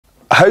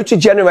How to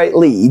generate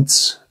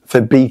leads for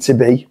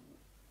B2B.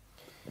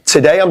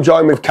 Today I'm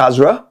joined with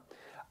Kazra,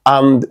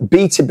 and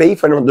B2B,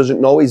 for anyone who doesn't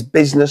know, is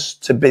business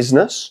to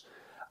business.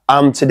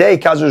 And today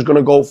Kazra is going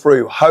to go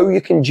through how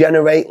you can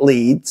generate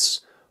leads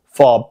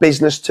for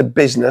business to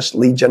business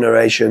lead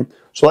generation.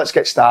 So let's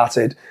get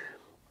started.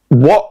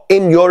 What,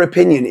 in your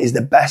opinion, is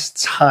the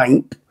best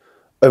type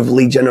of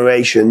lead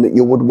generation that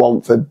you would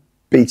want for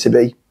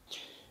B2B?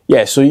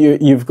 Yeah, so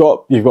you've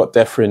got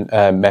different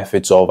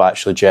methods of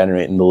actually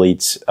generating the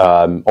leads.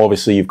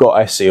 Obviously, you've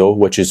got SEO,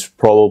 which is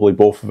probably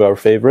both of our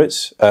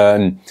favourites.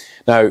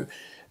 Now,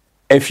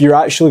 if you're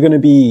actually going to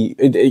be,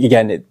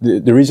 again,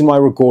 the reason why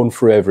we're going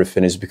through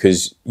everything is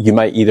because you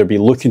might either be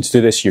looking to do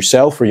this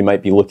yourself or you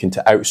might be looking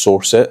to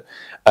outsource it.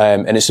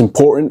 And it's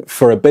important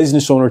for a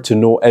business owner to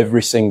know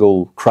every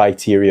single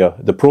criteria,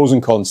 the pros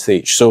and cons to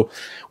each. So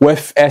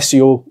with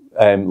SEO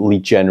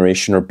lead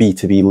generation or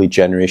B2B lead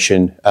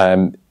generation,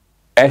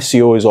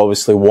 SEO is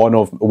obviously one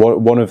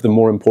of the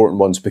more important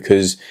ones,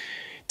 because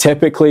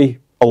typically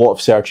a lot of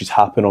searches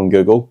happen on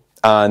Google,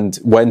 and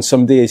when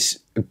somebody is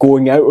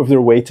going out of their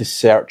way to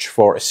search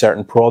for a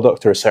certain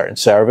product or a certain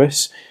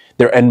service,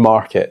 they're in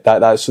market.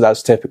 So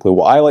that's typically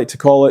what I like to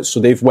call it.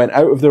 So they've went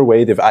out of their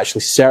way, they've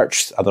actually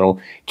searched, I don't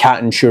know,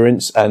 cat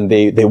insurance, and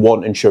they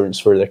want insurance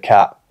for their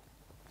cat.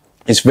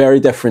 It's very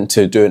different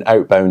to doing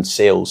outbound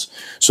sales.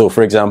 So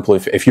for example,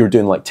 if you're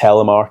doing like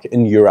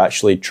telemarketing, you're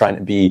actually trying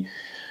to be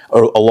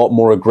a lot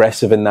more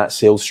aggressive in that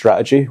sales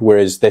strategy,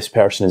 whereas this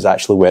person has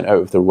actually went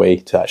out of their way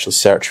to actually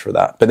search for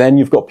that. But then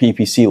you've got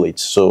PPC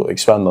leads, so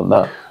expand on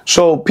that.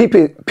 So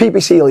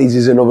PPC leads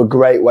is another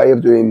great way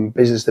of doing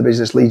business to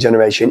business lead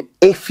generation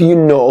if you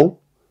know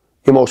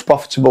your most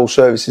profitable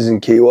services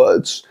and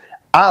keywords,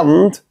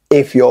 and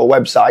if your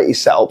website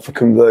is set up for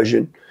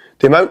conversion.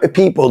 The amount of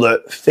people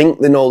that think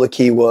they know the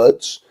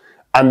keywords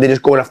and they're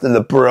just going after the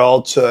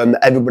broad term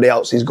that everybody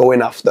else is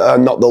going after,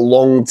 and not the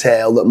long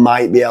tail that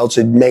might be able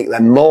to make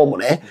them more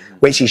money,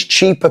 which is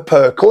cheaper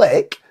per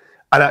click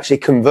and actually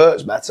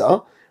converts better.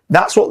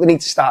 That's what they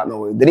need to start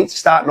knowing. They need to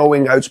start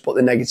knowing how to put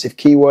the negative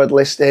keyword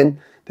list in.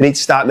 They need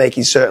to start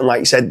making certain, like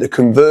you said, the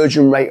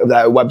conversion rate of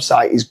their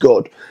website is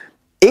good.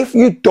 If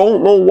you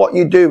don't know what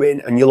you're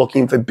doing and you're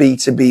looking for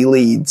B2B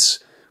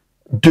leads,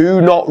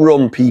 do not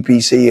run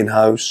PPC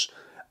in-house.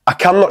 I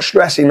cannot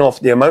stress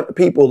enough the amount of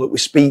people that we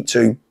speak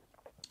to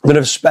that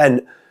have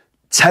spent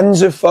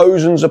tens of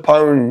thousands of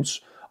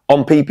pounds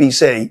on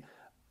PPC,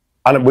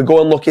 and we go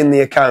and look in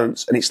the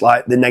accounts and it's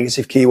like the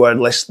negative keyword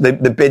list, the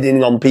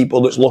bidding on people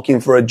that's looking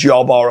for a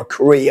job or a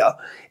career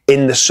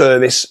in the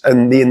service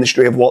and the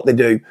industry of what they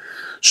do.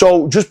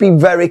 So just be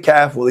very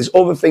careful. There's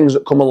other things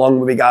that come along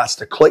with regards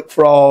to click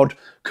fraud,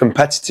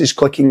 competitors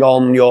clicking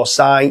on your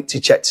site to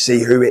check to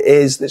see who it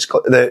is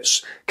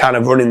that's kind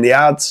of running the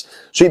ads.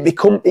 So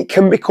it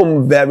can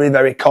become very,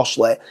 very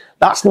costly.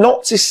 That's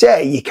not to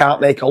say you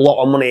can't make a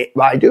lot of money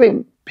by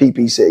doing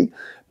PPC.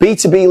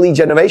 B2B lead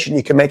generation,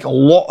 you can make a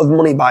lot of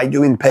money by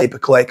doing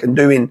pay-per-click and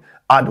doing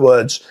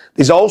AdWords.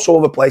 There's also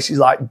other places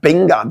like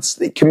Bing ads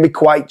that can be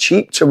quite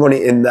cheap to run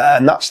it in there,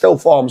 and that still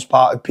forms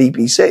part of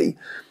PPC.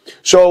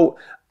 So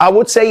I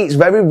would say it's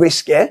very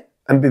risky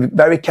and be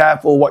very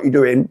careful what you're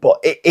doing, but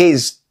it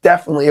is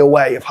definitely a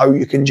way of how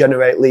you can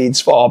generate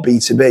leads for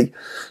B2B.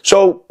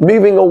 So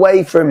moving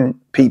away from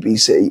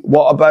PPC,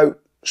 what about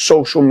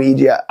social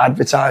media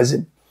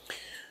advertising?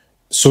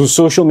 So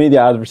social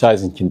media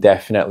advertising can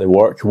definitely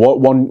work.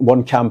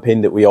 One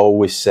campaign that we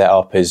always set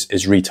up is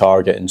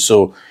retargeting.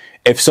 So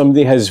if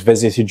somebody has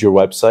visited your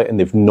website and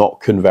they've not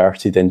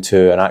converted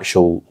into an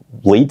actual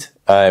lead,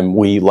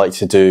 we like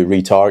to do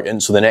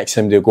retargeting. So the next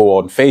time they go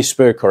on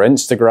Facebook or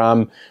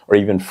Instagram or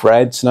even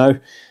Threads now,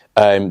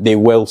 they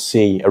will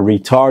see a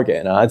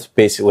retargeting ad,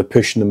 basically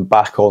pushing them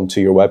back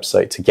onto your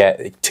website to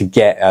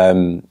get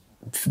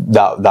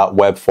that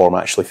web form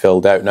actually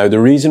filled out. Now, the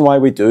reason why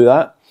we do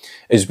that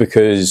is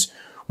because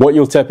what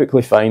you'll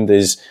typically find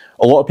is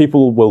a lot of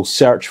people will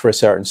search for a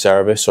certain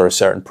service or a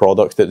certain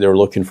product that they're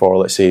looking for,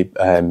 let's say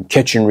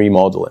kitchen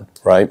remodeling,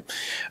 right?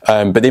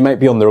 But they might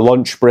be on their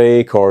lunch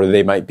break, or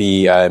they might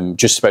be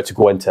just about to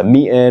go into a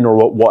meeting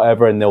or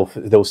whatever, and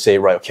they'll say,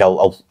 right, okay,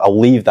 I'll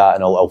leave that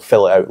and I'll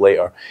fill it out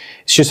later.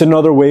 It's just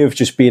another way of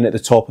just being at the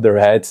top of their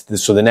head.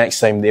 So the next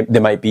time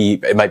it might be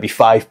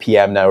 5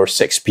 p.m. now or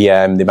 6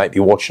 p.m. They might be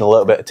watching a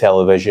little bit of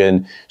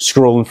television,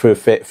 scrolling through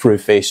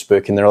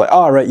Facebook, and they're like,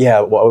 oh, right,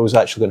 yeah, well, I was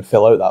actually going to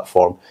fill out that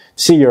form.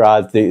 See your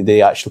ad,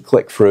 they actually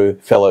click through,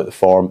 fill out the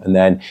form, and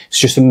then it's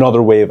just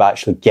another way of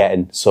actually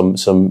getting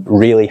some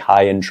really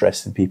high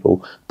interested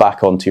people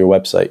back onto your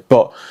website.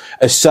 But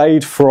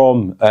aside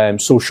from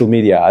social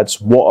media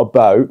ads, what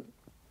about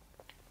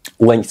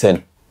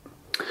LinkedIn?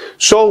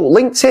 So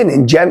LinkedIn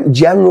in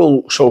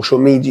general social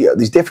media,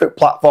 there's different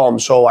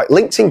platforms. So like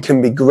LinkedIn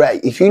can be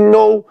great if you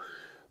know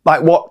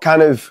like what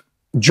kind of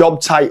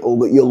job title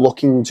that you're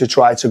looking to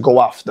try to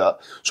go after.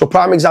 So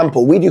prime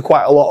example, we do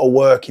quite a lot of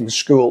work in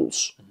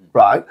schools,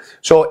 right?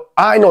 So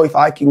I know if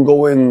I can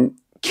go and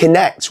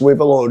connect with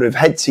a load of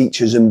head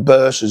teachers and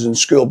bursars and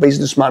school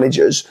business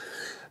managers,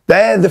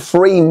 they're the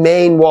three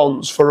main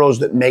ones for us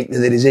that make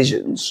the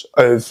decisions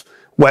of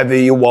whether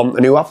you want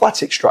a new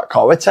athletics track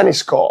or a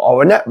tennis court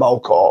or a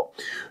netball court.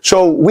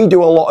 So we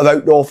do a lot of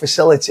outdoor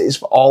facilities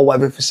for all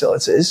weather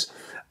facilities.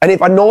 And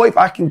if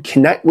I can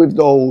connect with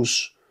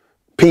those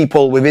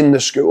people within the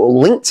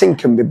school, LinkedIn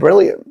can be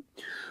brilliant.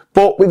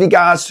 But with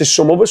regards to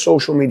some other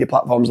social media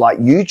platforms like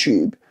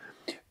YouTube,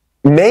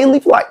 mainly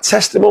for like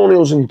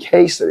testimonials and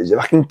case studies, if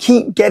I can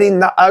keep getting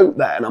that out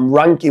there and I'm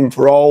ranking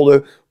for all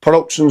the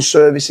products and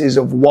services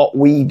of what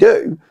we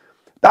do,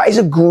 that is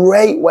a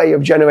great way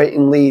of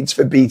generating leads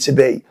for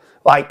B2B.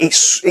 Like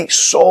it's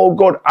so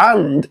good,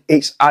 and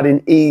it's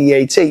adding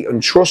EEAT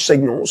and trust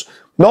signals,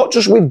 not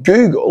just with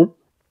Google,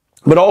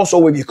 but also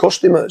with your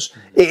customers.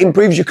 It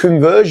improves your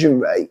conversion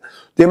rate.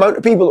 The amount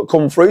of people that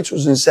come through to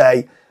us and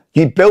say,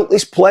 you built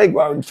this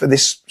playground for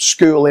this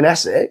school in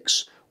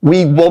Essex,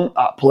 we want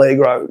that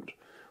playground.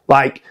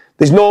 Like,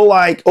 there's no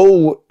like,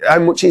 oh, how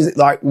much is it?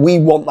 Like, we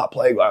want that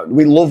playground.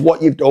 We love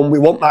what you've done. We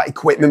want that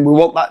equipment. We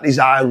want that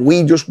design.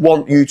 We just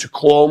want you to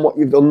clone what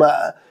you've done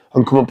there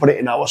and come and put it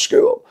in our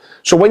school.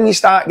 So when you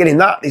start getting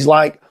that, it's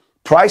like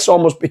price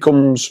almost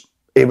becomes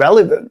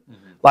irrelevant.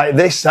 Like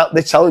this,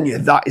 they're telling you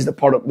that is the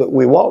product that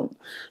we want.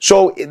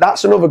 So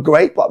that's another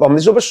great platform.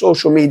 There's other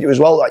social media as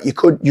well. Like you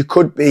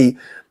could be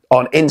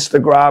on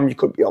Instagram, you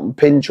could be on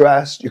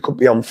Pinterest, you could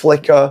be on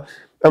Flickr.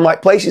 And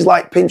like places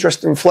like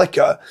Pinterest and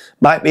Flickr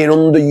might be an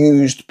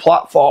underused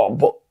platform,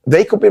 but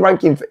they could be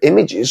ranking for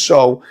images.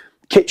 So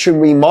kitchen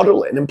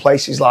remodeling and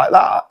places like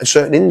that, and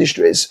certain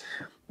industries,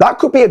 that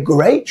could be a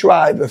great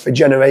driver for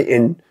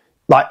generating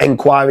like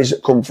inquiries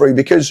that come through.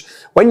 Because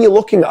when you're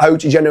looking at how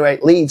to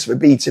generate leads for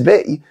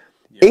B2B,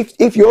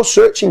 if you're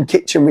searching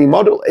kitchen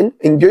remodeling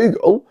in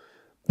Google,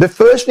 the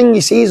first thing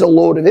you see is a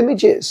load of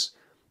images.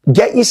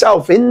 Get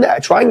yourself in there,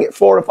 try and get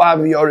 4 or 5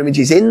 of your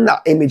images in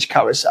that image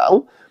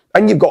carousel,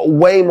 and you've got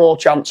way more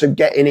chance of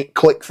getting it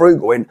click through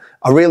going,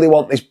 I really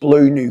want this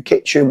blue new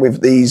kitchen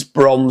with these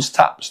bronze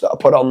taps that are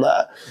put on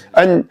there.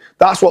 And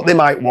that's what they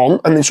might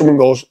want. And then someone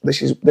goes,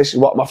 this is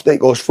what I'm after. It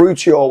goes through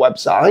to your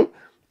website.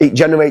 It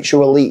generates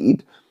you a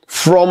lead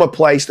from a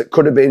place that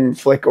could have been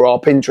Flickr or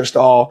Pinterest,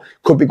 or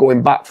could be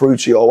going back through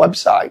to your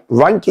website.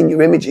 Ranking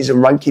your images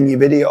and ranking your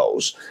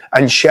videos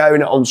and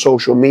sharing it on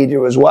social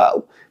media as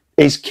well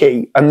is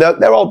key. And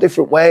they're all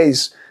different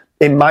ways,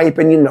 in my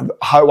opinion, of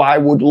how I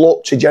would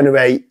look to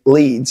generate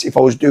leads if I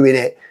was doing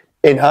it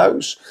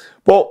in-house.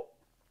 But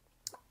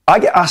I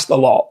get asked a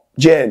lot,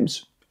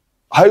 James,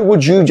 how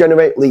would you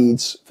generate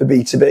leads for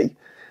B2B?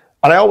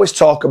 And I always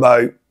talk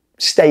about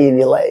stay in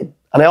your lane.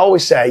 And I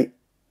always say,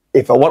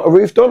 if I want a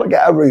roof done, I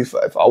get a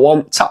roofer. If I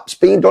want taps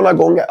being done, I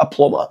go and get a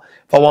plumber.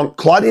 If I want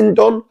cladding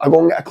done, I go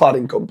and get a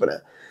cladding company.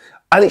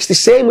 And it's the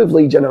same with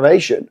lead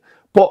generation.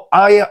 But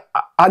I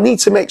need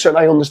to make certain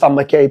I understand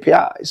my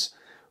KPIs.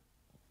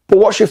 But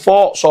what's your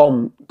thoughts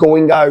on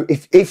going out,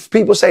 if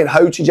people are saying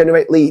how to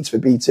generate leads for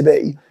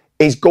B2B,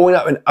 is going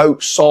out and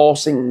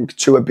outsourcing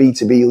to a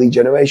B2B lead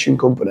generation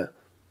company?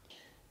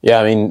 Yeah,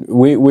 I mean,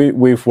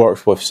 we've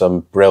worked with some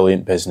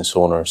brilliant business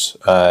owners,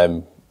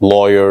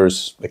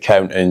 lawyers,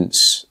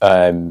 accountants,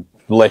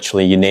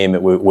 literally you name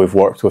it, we've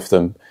worked with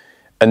them.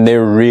 And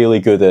they're really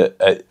good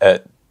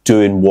at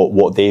doing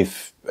what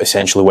they've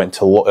essentially went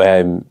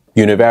to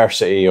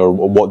university, or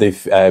what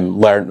they've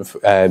learned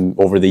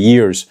over the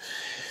years.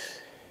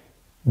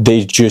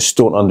 They just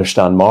don't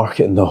understand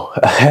marketing though.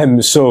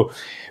 So,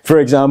 for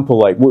example,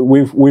 like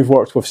we've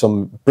worked with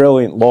some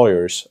brilliant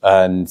lawyers,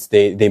 and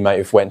they might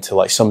have went to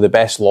like some of the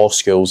best law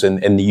schools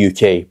in the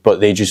UK, but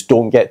they just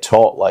don't get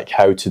taught like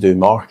how to do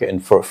marketing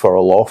for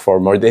a law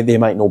firm, or they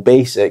might know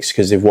basics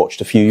because they've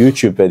watched a few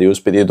YouTube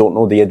videos, but they don't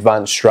know the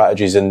advanced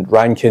strategies. And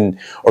ranking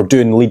or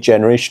doing lead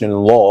generation in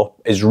law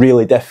is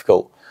really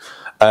difficult.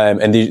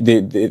 And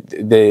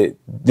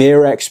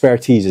their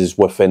expertise is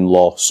within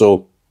law.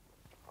 So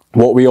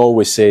what we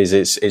always say is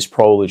it's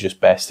probably just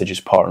best to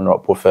just partner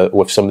up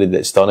with somebody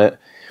that's done it,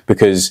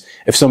 because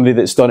if somebody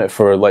that's done it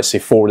for, let's say,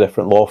 4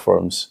 different law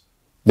firms,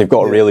 they've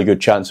got a really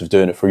good chance of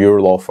doing it for your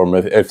law firm.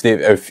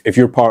 If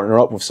you're partner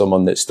up with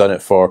someone that's done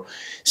it for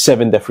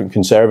 7 different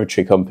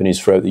conservatory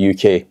companies throughout the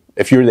UK,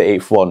 if you're the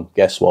 8th one,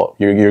 guess what?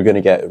 You're going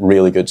to get a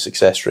really good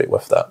success rate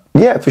with that.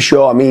 Yeah, for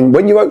sure. I mean,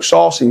 when you're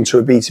outsourcing to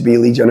a B2B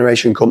lead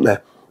generation company,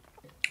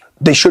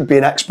 they should be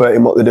an expert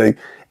in what they do.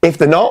 If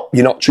they're not,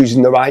 you're not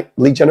choosing the right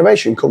lead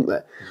generation company.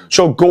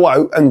 So go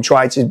out and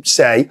try to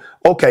say,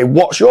 okay,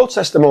 what's your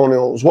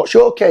testimonials? What's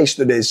your case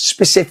studies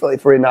specifically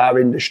for in our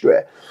industry?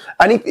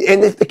 And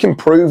if they can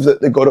prove that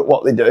they're good at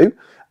what they do,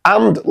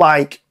 and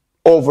like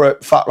over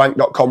at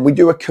fatrank.com, we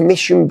do a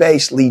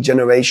commission-based lead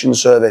generation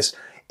service.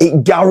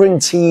 It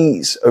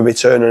guarantees a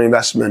return on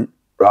investment,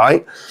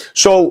 right?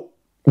 So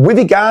with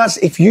regards,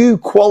 if you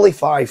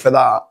qualify for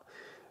that,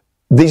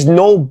 there's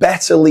no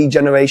better lead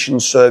generation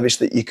service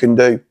that you can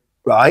do,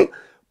 right?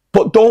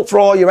 But don't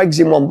throw all your eggs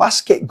in one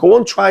basket. Go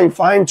and try and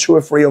find 2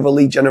 or 3 other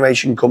lead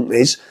generation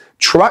companies,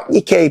 track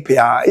your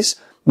KPIs,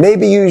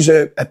 maybe use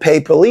a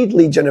pay-per-lead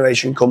lead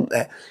generation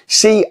company,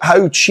 see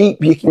how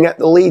cheap you can get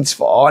the leads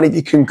for, and if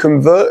you can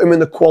convert them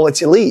into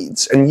quality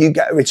leads and you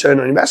get a return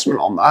on investment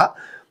on that,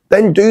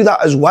 then do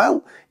that as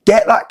well.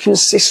 Get that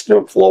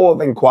consistent flow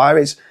of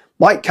inquiries.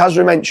 Like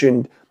Kazra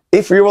mentioned,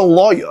 if you're a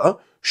lawyer,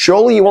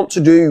 surely you want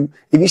to do,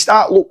 if you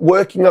start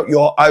working out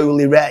your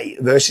hourly rate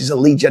versus a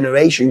lead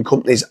generation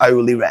company's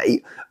hourly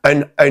rate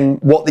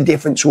and what the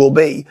difference will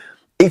be,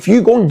 if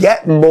you go and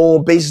get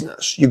more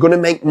business, you're going to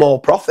make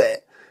more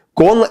profit.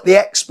 Go and let the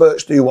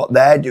experts do what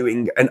they're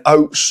doing and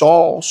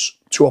outsource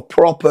to a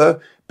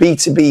proper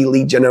B2B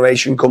lead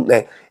generation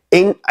company.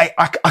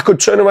 I could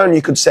turn around and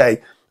you could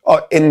say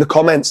in the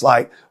comments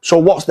like, so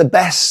what's the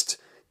best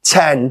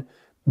 10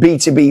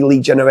 B2B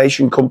lead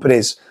generation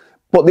companies?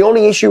 But the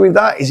only issue with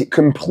that is it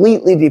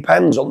completely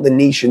depends on the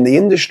niche in the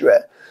industry.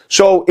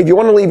 So if you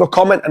want to leave a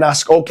comment and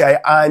ask, okay,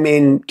 I'm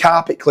in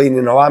carpet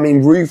cleaning or I'm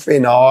in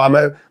roofing or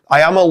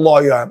I am a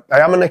lawyer, I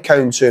am an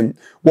accountant,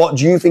 what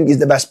do you think is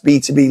the best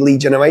B2B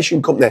lead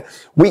generation company?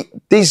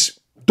 There's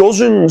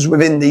dozens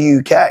within the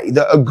UK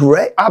that are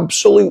great,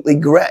 absolutely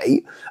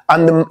great,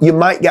 and you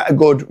might get a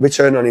good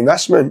return on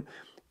investment.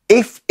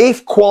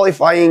 If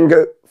qualifying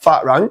at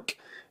Fat Rank,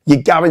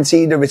 you're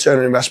guaranteed a return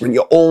on investment.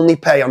 You only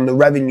pay on the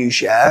revenue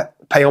share,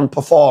 pay on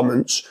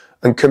performance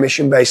and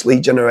commission-based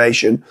lead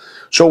generation.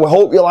 So we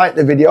hope you like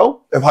the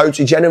video of how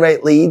to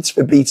generate leads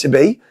for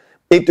B2B.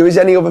 If there is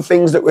any other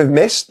things that we've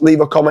missed,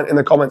 leave a comment in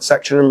the comment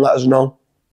section and let us know.